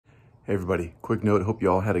Hey everybody, quick note, hope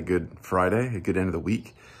you all had a good Friday, a good end of the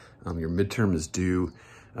week. Your midterm is due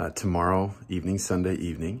tomorrow evening, Sunday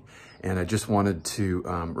evening. And I just wanted to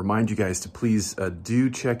remind you guys to please do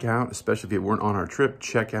check out, especially if you weren't on our trip,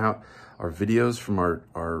 check out our videos from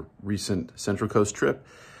our recent Central Coast trip.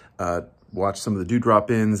 Watch some of the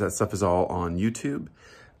drop-ins, that stuff is all on YouTube.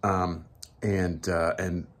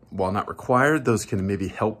 And while not required, those can maybe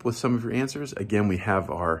help with some of your answers. Again, we have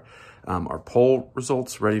our poll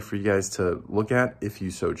results ready for you guys to look at if you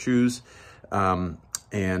so choose, and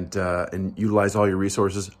utilize all your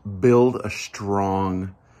resources. Build a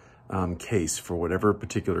strong case for whatever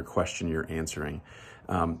particular question you're answering.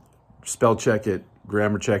 Spell check it,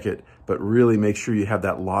 grammar check it, but really make sure you have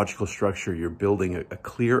that logical structure. You're building a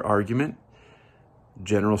clear argument,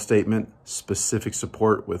 general statement, specific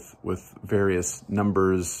support with various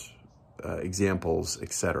numbers, examples,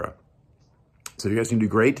 etc. So you guys can do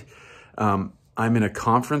great. I'm in a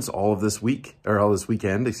conference all this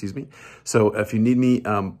weekend, excuse me. So if you need me,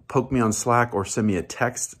 poke me on Slack or send me a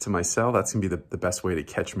text to my cell. That's gonna be the best way to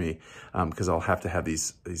catch me, because I'll have to have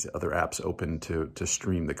these other apps open to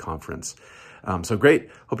stream the conference. So great,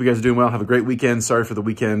 hope you guys are doing well. Have a great weekend. Sorry for the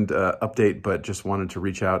weekend update, but just wanted to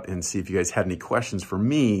reach out and see if you guys had any questions for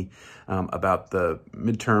me about the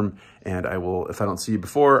midterm. And if I don't see you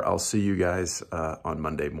before, I'll see you guys on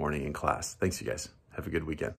Monday morning in class. Thanks you guys. Have a good weekend.